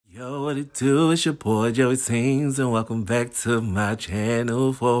what it do? It's your boy Joey Sings, and welcome back to my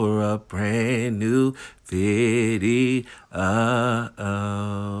channel for a brand new video.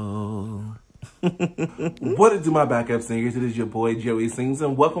 What it do, my backup singers? It is your boy Joey Sings,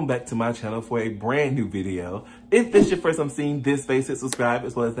 and welcome back to my channel for a brand new video. If this is your first time seeing this face, hit subscribe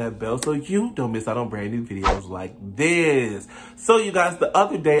as well as that bell so you don't miss out on brand new videos like this. So you guys, the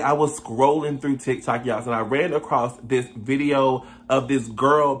other day I was scrolling through TikTok, y'all, and I ran across this video of this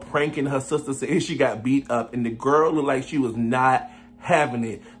girl pranking her sister saying she got beat up, and the girl looked like she was not having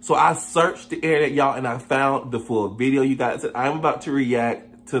it. So I searched the internet, y'all, and I found the full video, you guys. I'm about to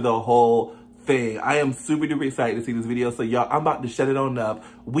react to the whole thing. I am super duper excited to see this video. So y'all, I'm about to shut it on up.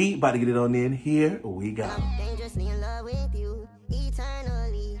 We about to get it on in. Here we go. I'm dangerously in love with you,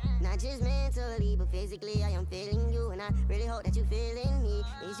 eternally, not just mentally, but physically. I am feeling you, and I really hope that you feeling me.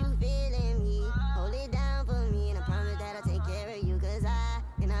 Is you feeling me? Hold it down for me, and I promise that I'll take care of you, cause I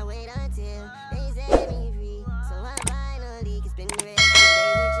cannot wait until they set me free. So I finally can spend the rest of the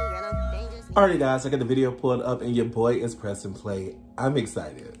day with you, girl. I'm dangerously. Alrighty guys, I got the video pulled up and your boy is pressing play. I'm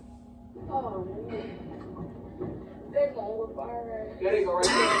excited. Oh, man. They're going with fire. There they go, right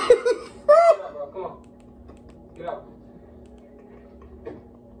there. Get up, bro. Come on. Get up.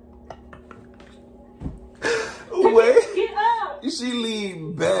 Wait. Get up. She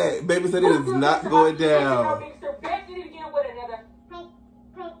leaned back. Baby said it is not going down.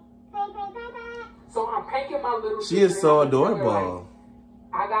 So I'm pranking my little She is so adorable.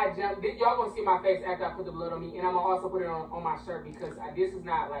 I got jumped. Y'all gonna see my face after I put the blood on me, and I'm gonna also put it on my shirt because this is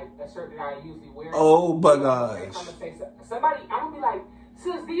not like a shirt that I usually wear. Oh my gosh. I'm gonna say somebody. I'm gonna be like,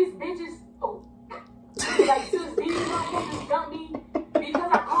 sis, these bitches. Oh, like sis, these motherfuckers jumped me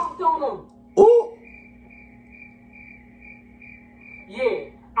because I coughed on them. Ooh. Yeah,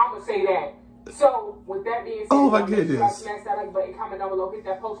 I'm gonna say that. So, with that being said, oh my goodness. Smash that like button, comment down below, hit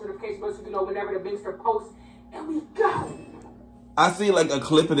that post notification button so you know whenever the Binks posts, and we go. I see like a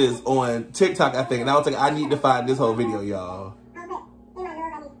clip of this on TikTok, I think, and I was like, I need to find this whole video, y'all.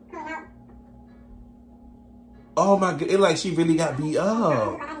 Oh my god, it like she really got beat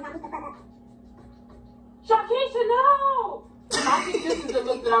up. Shakisha, no! I think this is the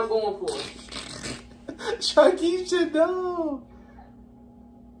look that I'm going for. Shakisha, no.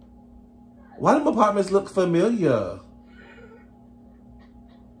 Why do apartments look familiar?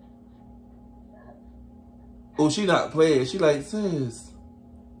 Oh, she not playing. She like, sis.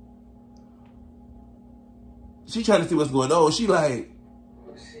 She trying to see what's going on. She like,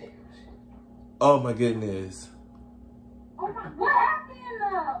 oh my goodness. Oh my, what happened?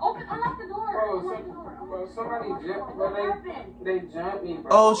 Unlock the door. Bro, somebody jumped. Bro, they jumped me, bro.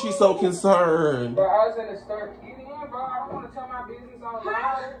 Oh, she's so concerned. Bro, I was in the store. Get in, bro. I don't want to tell my business out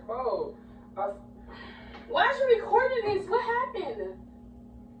loud, bro. Why is you recording this? What happened?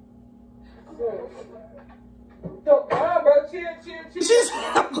 So, bro, chill. She's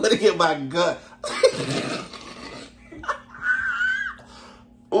I'm gonna get my gun.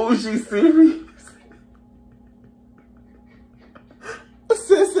 Oh, she's serious.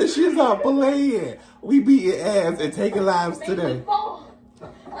 Sister, she's not playing. We beating ass and taking lives today.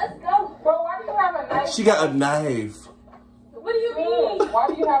 Let's go. Bro, why do you have a knife? She got a knife. What do you mean? Why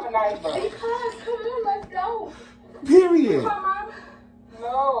do you have a knife, bro? Because, come on, let's go. Period. Come on.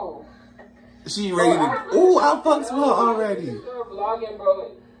 No. She ready to. Ooh, I fucked with her already. Vlogging,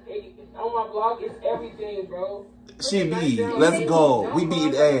 bro. On my vlog, it's everything, bro. She be. Let's go. We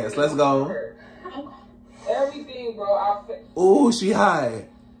beating ass. Let's go. Everything, bro. Ooh, she high.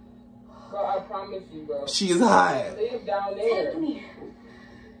 Bro, I promise you, bro. She is high. I live down there. Take me.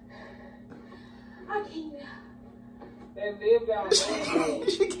 I can't. They live down there.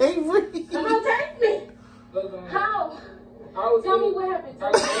 She can't breathe. Come on, take me. Look, How? Tell Tell me what happened. I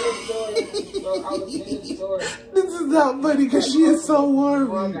was in the store, bro. I was in the store. This is not funny because she is so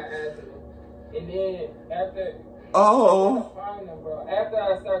worried. And then after, Oh. bro. After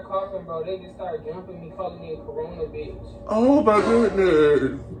I start coughing, bro, they just started jumping me, calling me a corona bitch. Oh my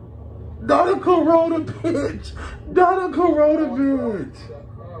goodness. Not a corona bitch. Not a corona bitch.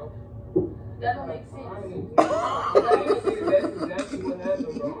 That don't make sense. That's exactly what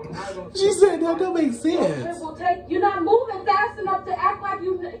happened, bro. She said that don't make sense. You're not moving fast enough to act like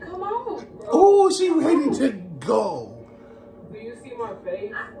you. Come on. Oh, she ready to go. Do you see my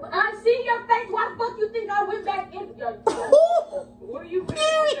face? I see your face. Why the fuck you think I went back in? What do you think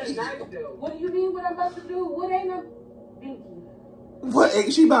with that knife, though? What do you mean what I'm about to do? What ain't a binky? What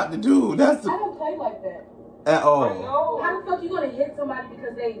ain't she about to do? That's I don't play like that. at all. I know. How the fuck you gonna hit somebody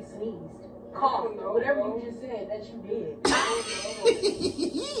because they sneezed? Cough, whatever you just said that you did.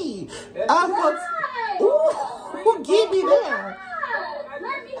 I fucked. Ooh, give me that.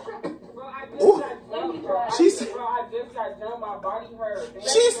 Let me try. got jumped, my body hurt.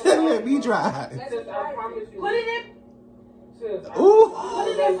 She said, let me drive. Sis, I promise you. Put it in. Sis, Ooh. Put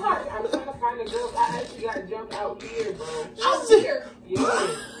it in park. I'm trying to find the girls. I actually got jumped out here, bro. Out here. Yeah. I'm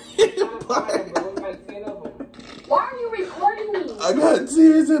trying to find them, bro. It's like 10 of them. Why are you recording me? I got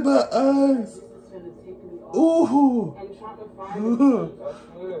tears in my eyes. This is gonna take me off. Ooh. I'm trying to find them, I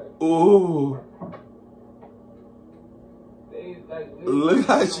swear. Ooh. They, like, Look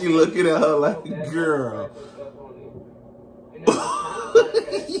how she looking at her like, girl.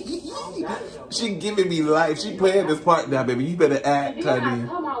 She giving me life. She playing this part now, baby. You better act, You did honey. not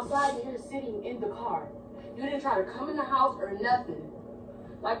come outside and you're sitting in the car. You didn't try to come in the house or nothing.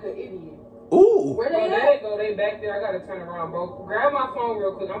 Like an idiot. Ooh. Where Bro, they there at? they go. They back there. I gotta turn around, bro. Grab my phone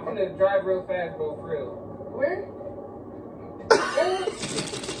real quick. I'm gonna drive real fast, bro. For real. Where?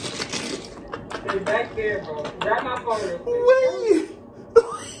 They back there, bro. Grab my phone real quick.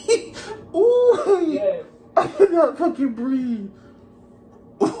 Wait. Ooh. Yes. I cannot fucking breathe.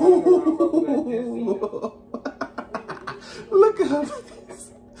 Ooh. Look at her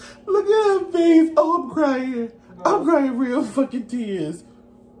face. Look at her face. Oh, I'm crying. I'm crying real fucking tears.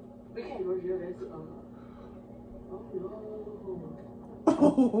 We can't go here. That's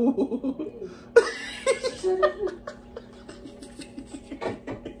Oh.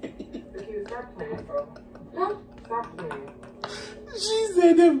 Okay, stop playing, bro. Huh? Stop playing. She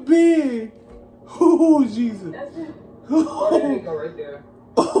said they're big. Oh, Jesus. That's it. Oh, there they go right there.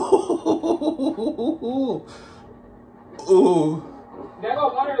 Oh. Oh. There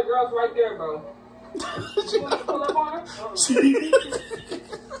go one of the girls right there, bro. You want to pull up on her? She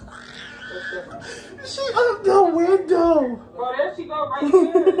up the window. Bro, there she go right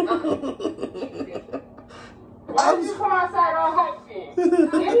there. Why did you come outside all hyped then?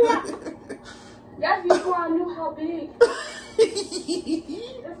 That's before I knew how big. That's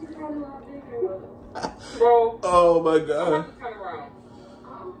before I knew how big it was. Bro, Oh my I'm God. about to turn around.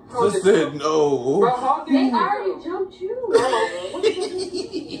 She said Bro, no. hold They it. already jumped you.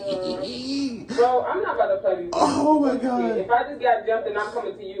 Bro, I'm not about to play these. Oh my God. If I just got jumped and I'm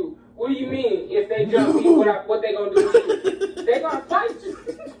coming to you, what do you mean? If they jump me, what they gonna do to you? They gonna fight you.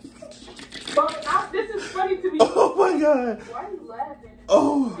 But this is funny to me. Oh my God. Why are you laughing?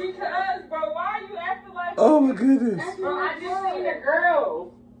 Oh. Because, bro, why are you acting like Oh my goodness. Bro, I just seen a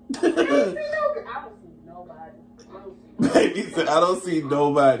girl. I don't see nobody. Baby said, I don't see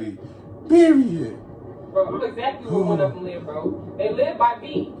nobody. Period. Bro, I'm exactly where one of them live, bro. They live by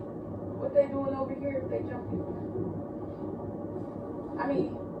me. What they doing over here if they jump you? I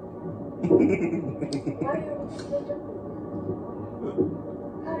mean, why they jump you?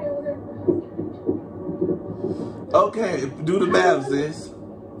 How they over there? Okay, do the math, sis.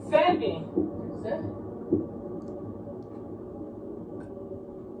 7.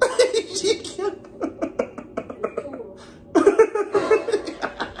 She kept...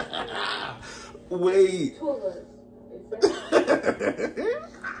 Wait.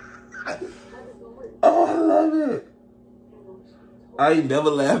 Oh, I love it. I ain't never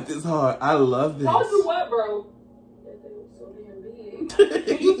laughed this hard. I love this. Told you what, bro? So damn big.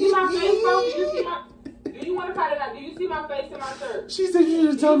 Do you see my face, bro? Do you want to fight it out? Do you see my face in my shirt? She said you should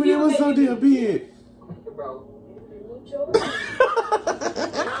have told me it was so damn big. Bro.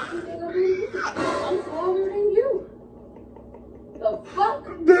 I'm smaller than you. The fuck?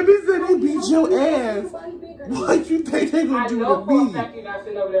 Baby said they beat your ass. What you think they gonna do I know to for a me? fact you're not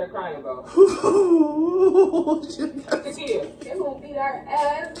sitting over there crying, bro. Tequila. They gonna beat our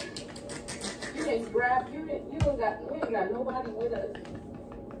ass. You ain't grab. We ain't got nobody with us.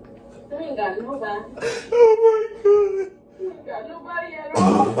 We ain't got nobody. Oh my God. We ain't got nobody at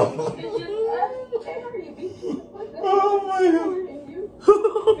all. It's just us. They already beat you. Oh my God.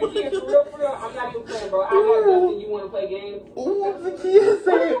 Tequila, for real, I'm not even playing, bro. I know nothing. You want to play games? Oh, the kid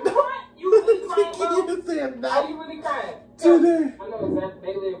said. You really crying, bro? The kid said Are no. you really crying? Today. I know exactly.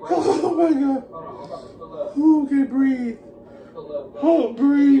 They live right Oh my God. Hold on, I'm about to pull up. Oh, okay, breathe. Pull up, bro. Oh, You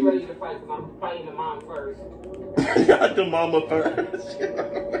breathe. ready to fight? Because I'm fighting the mom first. Got the mama first.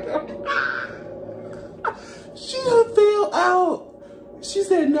 She done fell out. She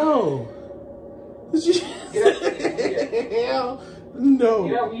said no. She said hell no.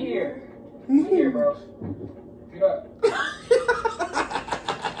 Get up, we here. We here, bro. Get up.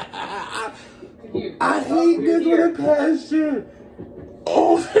 I hate this with a passion.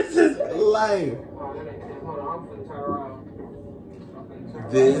 Oh, this is life. Hold on, I'm finna turn around.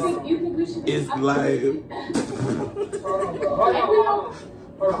 This You think we should is life. Hold on,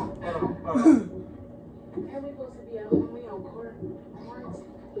 bro. Hold on. And we supposed to be at home. We on quarantine.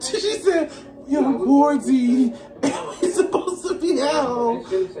 She said, we on quarantine and we supposed to me out. They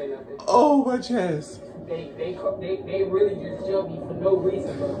shouldn't say nothing. Oh, my chest. They really just judge me for no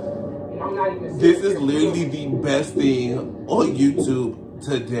reason, bro. And I'm not even. This is literally the best thing on YouTube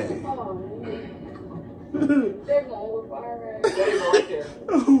today. Oh, man. They're going with fire right. There you go, right there.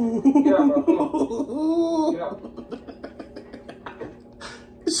 Get up, bro. Come on. Get up.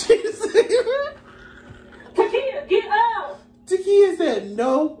 She said, Takia, get up! Takia said,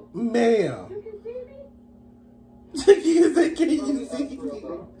 no, ma'am. You can see me? Takia said, can you see me?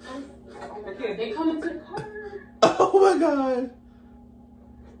 Okay, They come into the car. Oh my God.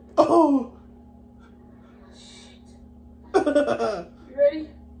 Oh. You ready?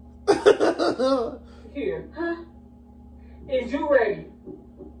 Here. Huh? Is you ready?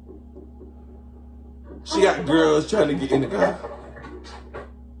 She got girls trying to get in the car.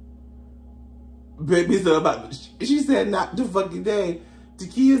 Baby said about, she said not the fucking day.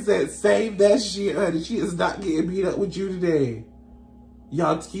 Takia said save that shit, honey. She is not getting beat up with you today.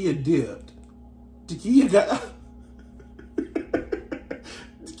 Y'all, Takia dipped. Takia got...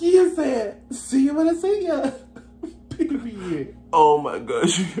 Takia said, see you when I see ya. Period. Oh my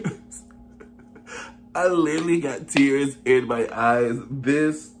gosh. I literally got tears in my eyes.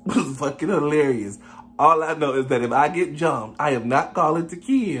 This was fucking hilarious. All I know is that if I get jumped, I am not calling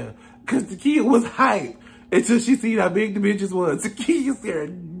Takia. Because Takia was hyped until she seen how big the bitches was. Takia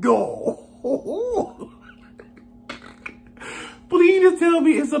said, no. Please tell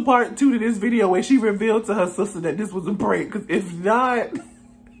me it's a part 2 to this video where she revealed to her sister that this was a prank. Because if not,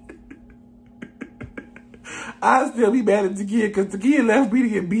 I'll still be mad at Takia because Takia left me to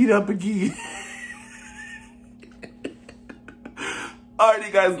get beat up again.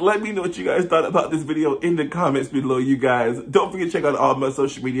 Alrighty guys, let me know what you guys thought about this video in the comments below, you guys. Don't forget to check out all my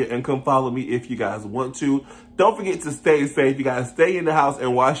social media and come follow me if you guys want to. Don't forget to stay safe. You guys stay in the house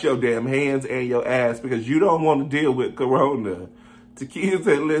and wash your damn hands and your ass because you don't want to deal with corona. Takia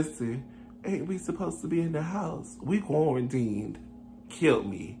said, listen, ain't we supposed to be in the house? We quarantined. Kill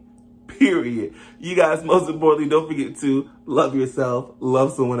me. Period. You guys, most importantly, don't forget to love yourself,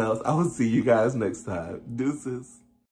 love someone else. I will see you guys next time. Deuces.